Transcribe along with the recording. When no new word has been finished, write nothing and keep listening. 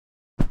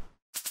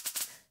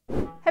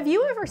Have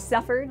you ever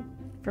suffered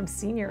from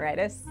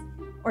senioritis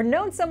or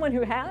known someone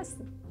who has?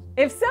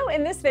 If so,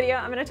 in this video,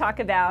 I'm going to talk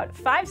about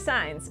 5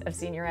 signs of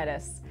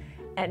senioritis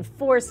and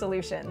 4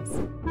 solutions.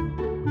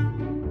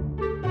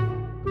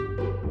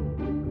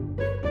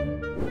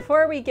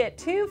 Before we get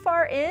too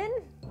far in,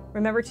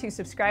 remember to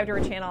subscribe to our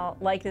channel,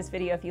 like this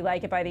video if you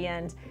like it by the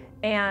end,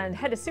 and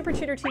head to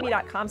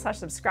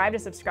SupertutorTV.com/subscribe to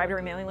subscribe to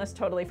our mailing list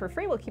totally for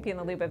free. We'll keep you in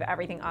the loop of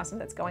everything awesome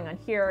that's going on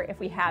here.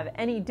 If we have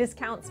any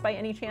discounts by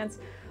any chance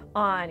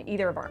on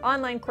either of our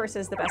online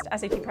courses, the best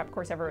SAT prep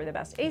course ever or the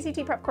best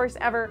ACT prep course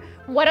ever.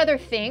 One other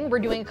thing, we're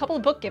doing a couple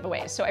of book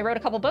giveaways. So I wrote a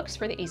couple books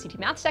for the ACT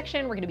math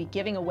section. We're going to be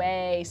giving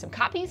away some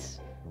copies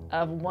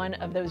of one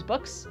of those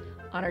books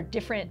on our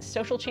different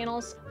social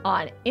channels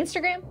on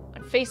Instagram,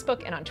 on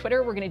Facebook, and on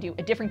Twitter. We're going to do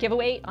a different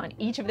giveaway on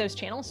each of those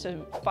channels.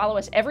 So follow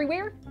us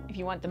everywhere if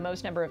you want the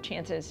most number of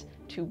chances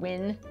to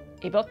win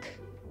a book,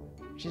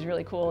 which is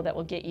really cool. That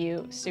will get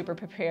you super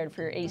prepared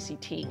for your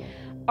ACT.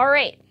 All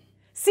right.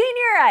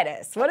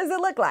 Senioritis, what does it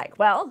look like?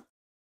 Well,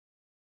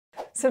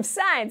 some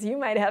signs you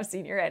might have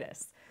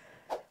senioritis.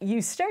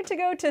 You start to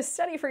go to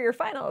study for your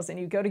finals and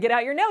you go to get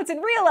out your notes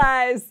and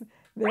realize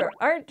there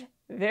aren't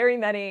very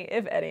many,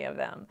 if any of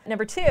them.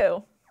 Number 2,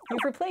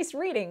 you've replaced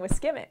reading with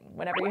skimming.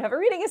 Whenever you have a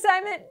reading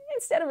assignment,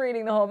 instead of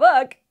reading the whole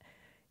book,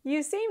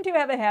 you seem to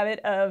have a habit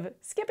of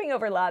skipping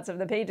over lots of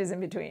the pages in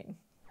between.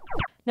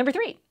 Number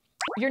 3,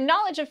 your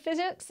knowledge of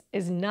physics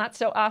is not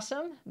so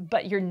awesome,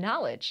 but your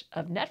knowledge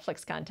of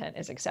Netflix content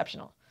is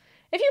exceptional.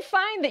 If you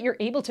find that you're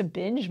able to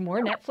binge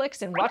more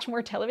Netflix and watch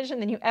more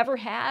television than you ever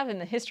have in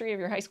the history of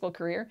your high school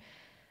career,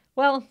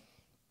 well,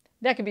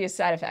 that could be a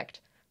side effect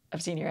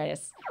of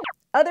senioritis.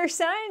 Other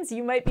signs,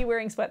 you might be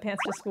wearing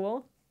sweatpants to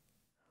school.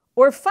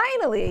 Or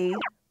finally,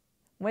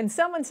 when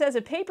someone says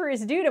a paper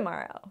is due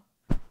tomorrow,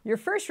 your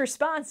first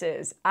response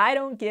is, I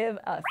don't give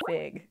a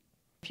fig.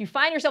 If you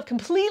find yourself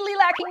completely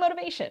lacking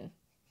motivation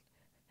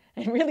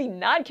and really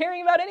not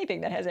caring about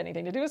anything that has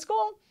anything to do with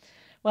school,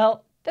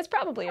 well, that's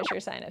probably a sure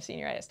sign of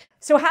senioritis.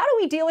 So how do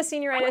we deal with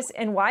senioritis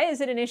and why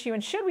is it an issue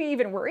and should we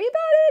even worry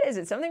about it? Is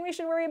it something we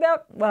should worry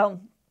about?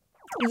 Well,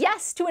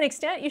 yes, to an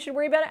extent you should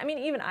worry about it. I mean,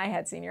 even I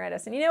had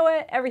senioritis and you know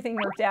what? Everything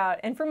worked out.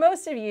 And for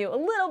most of you, a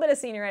little bit of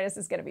senioritis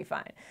is gonna be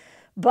fine.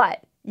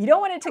 But you don't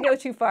want it to go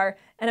too far.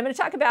 And I'm gonna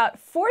talk about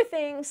 4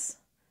 things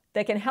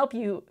that can help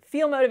you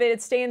feel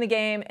motivated, stay in the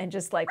game, and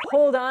just like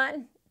hold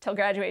on till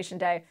graduation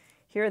day.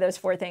 Here are those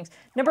 4 things.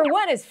 Number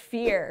 1 is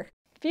fear.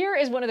 Fear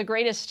is one of the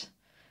greatest,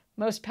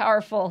 most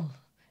powerful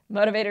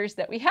motivators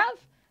that we have.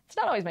 It's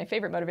not always my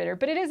favorite motivator,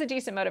 but it is a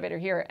decent motivator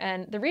here.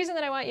 And the reason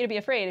that I want you to be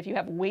afraid if you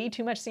have way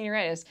too much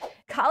senioritis,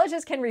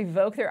 colleges can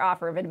revoke their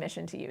offer of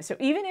admission to you. So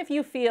even if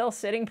you feel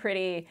sitting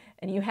pretty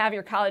and you have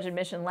your college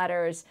admission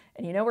letters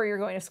and you know where you're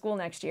going to school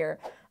next year,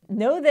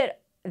 know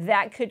that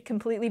that could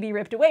completely be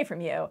ripped away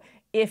from you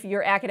if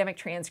your academic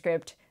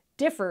transcript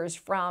differs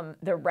from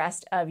the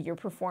rest of your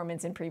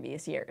performance in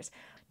previous years.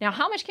 Now,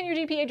 how much can your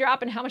GPA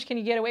drop and how much can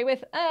you get away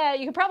with?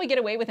 You could probably get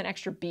away with an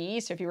extra B.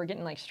 So if you were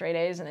getting like straight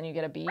A's and then you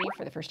get a B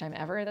for the first time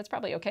ever, that's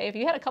probably okay. If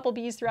you had a couple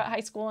B's throughout high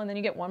school and then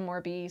you get one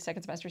more B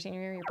second semester senior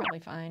year, you're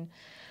probably fine.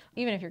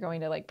 Even if you're going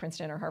to like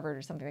Princeton or Harvard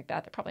or something like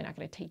that, they're probably not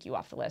going to take you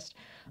off the list.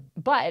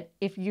 But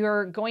if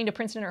you're going to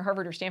Princeton or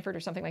Harvard or Stanford or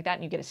something like that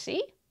and you get a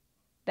C,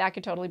 that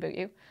could totally boot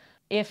you.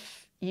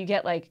 If you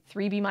get like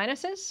 3 B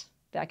minuses,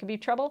 that could be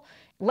trouble.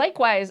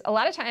 Likewise, a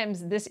lot of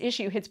times this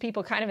issue hits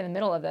people kind of in the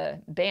middle of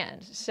the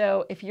band.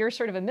 So if you're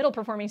sort of a middle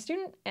performing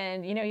student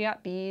and you know you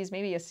got B's,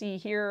 maybe a C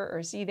here or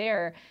a C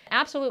there,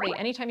 absolutely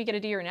anytime you get a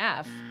D or an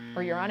F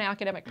or you're on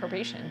academic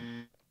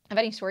probation of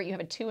any sort, you have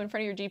a 2 in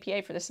front of your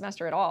GPA for the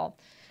semester at all,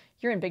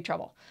 you're in big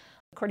trouble.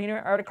 According to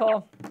an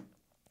article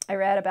I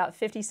read, about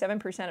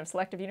 57% of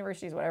selective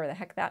universities, whatever the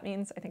heck that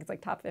means, I think it's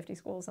like top 50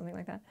 schools, something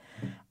like that,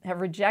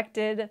 have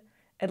rejected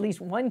at least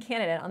one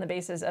candidate on the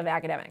basis of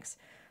academics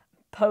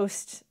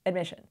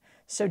post-admission.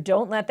 So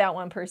don't let that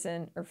one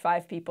person or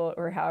 5 people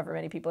or however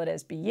many people it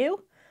is be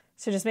you.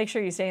 So just make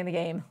sure you stay in the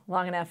game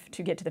long enough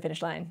to get to the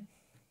finish line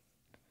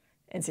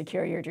and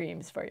secure your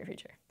dreams for your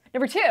future.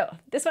 Number 2,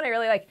 this one I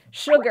really like,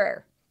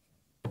 sugar.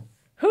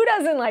 Who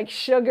doesn't like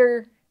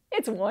sugar?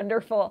 It's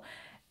wonderful.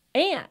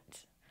 And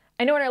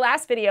I know in our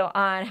last video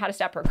on how to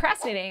stop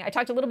procrastinating, I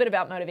talked a little bit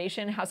about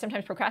motivation, how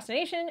sometimes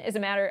procrastination is a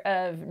matter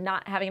of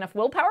not having enough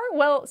willpower.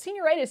 Well,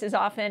 senioritis is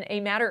often a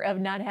matter of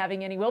not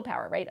having any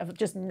willpower, right? Of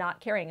just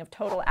not caring, of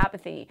total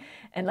apathy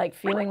and like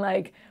feeling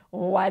like,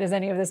 why does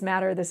any of this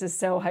matter? This is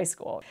so high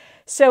school.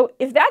 So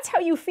if that's how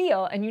you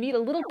feel and you need a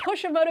little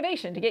push of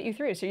motivation to get you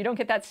through so you don't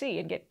get that C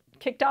and get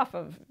kicked off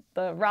of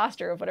the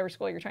roster of whatever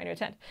school you're trying to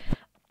attend,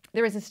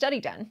 there was a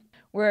study done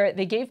where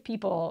they gave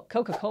people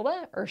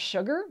Coca-Cola or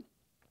sugar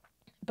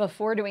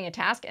before doing a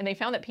task, and they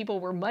found that people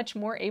were much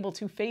more able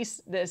to face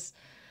this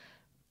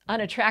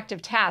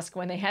unattractive task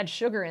when they had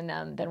sugar in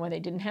them than when they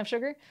didn't have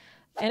sugar.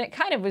 And it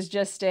kind of was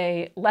just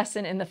a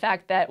lesson in the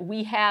fact that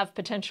we have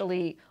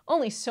potentially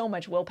only so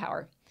much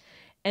willpower.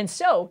 And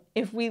so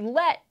if we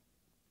let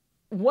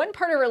one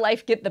part of our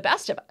life get the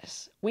best of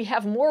us, we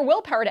have more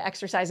willpower to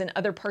exercise in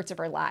other parts of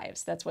our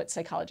lives. That's what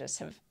psychologists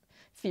have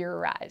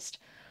theorized.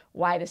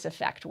 why this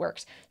effect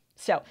works.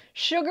 So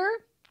sugar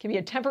can be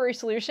a temporary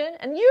solution,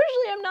 and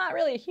usually I'm not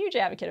really a huge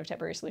advocate of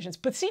temporary solutions,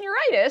 but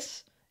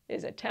senioritis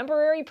is a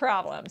temporary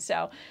problem.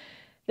 So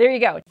there you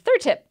go.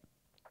 Third tip,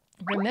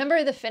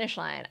 remember the finish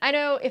line. I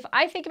know if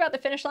I think about the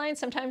finish line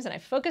sometimes and I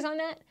focus on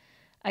that,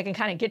 I can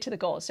kind of get to the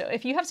goal. So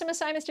if you have some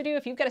assignments to do,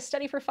 if you've got to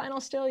study for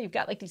finals still, you've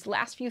got like these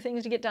last few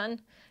things to get done, and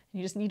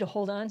you just need to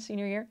hold on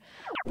senior year,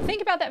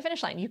 think about that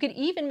finish line. You could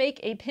even make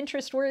a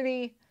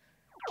Pinterest-worthy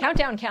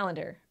countdown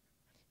calendar.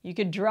 You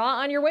could draw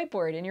on your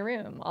whiteboard in your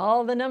room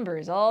all the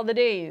numbers, all the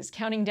days,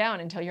 counting down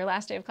until your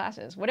last day of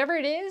classes. Whatever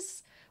it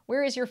is,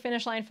 where is your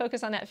finish line?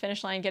 Focus on that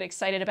finish line, get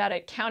excited about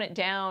it, count it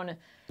down.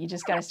 You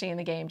just got to stay in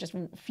the game. Just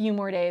a few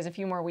more days, a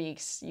few more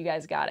weeks. You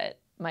guys got it.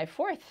 My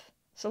fourth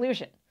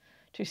solution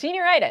to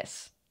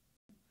senioritis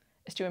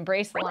is to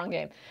embrace the long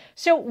game.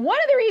 So one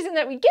of the reasons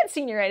that we get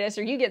senioritis,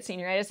 or you get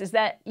senioritis, is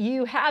that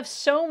you have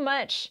so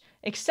much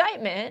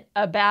excitement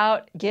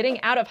about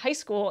getting out of high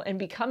school and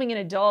becoming an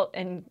adult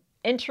and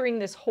entering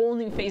this whole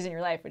new phase in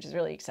your life, which is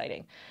really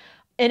exciting.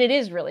 And it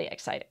is really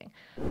exciting.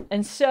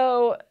 And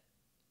so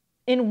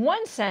in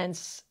one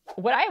sense,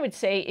 what I would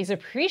say is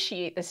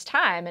appreciate this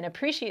time and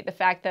appreciate the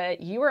fact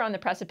that you are on the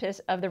precipice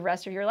of the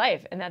rest of your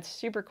life. And that's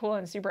super cool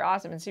and super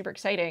awesome and super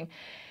exciting.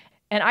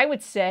 And I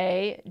would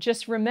say,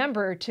 just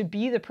remember to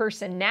be the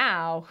person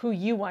now who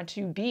you want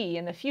to be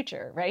in the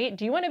future, right?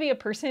 Do you want to be a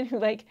person who,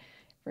 like,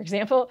 for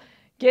example,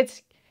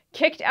 gets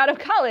kicked out of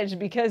college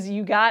because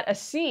you got a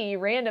C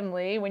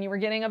randomly when you were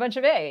getting a bunch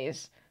of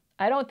A's?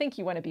 I don't think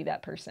you want to be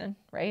that person,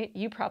 right?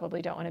 You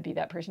probably don't want to be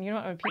that person. You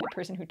don't want to be the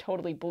person who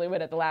totally blew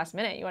it at the last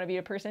minute. You want to be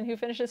a person who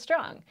finishes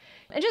strong.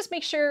 And just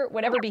make sure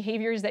whatever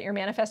behaviors that you're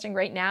manifesting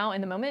right now in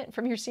the moment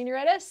from your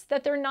senioritis,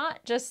 that they're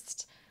not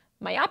just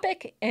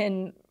myopic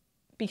and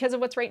because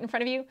of what's right in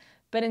front of you,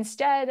 but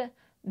instead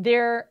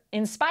they're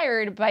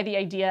inspired by the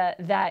idea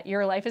that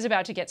your life is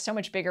about to get so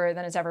much bigger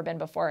than it's ever been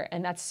before.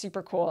 And that's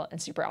super cool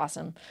and super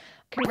awesome.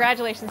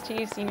 Congratulations to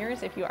you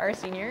seniors. If you are a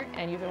senior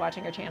and you've been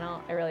watching our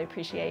channel, I really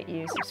appreciate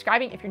you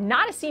subscribing. If you're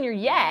not a senior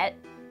yet,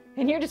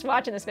 and you're just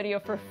watching this video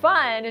for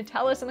fun,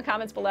 tell us in the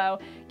comments below,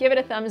 give it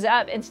a thumbs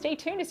up, and stay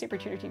tuned to Super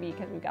Tutor TV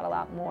because we've got a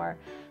lot more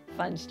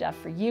fun stuff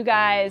for you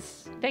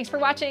guys. Thanks for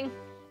watching.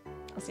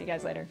 I'll see you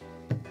guys later.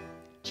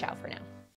 Ciao for now.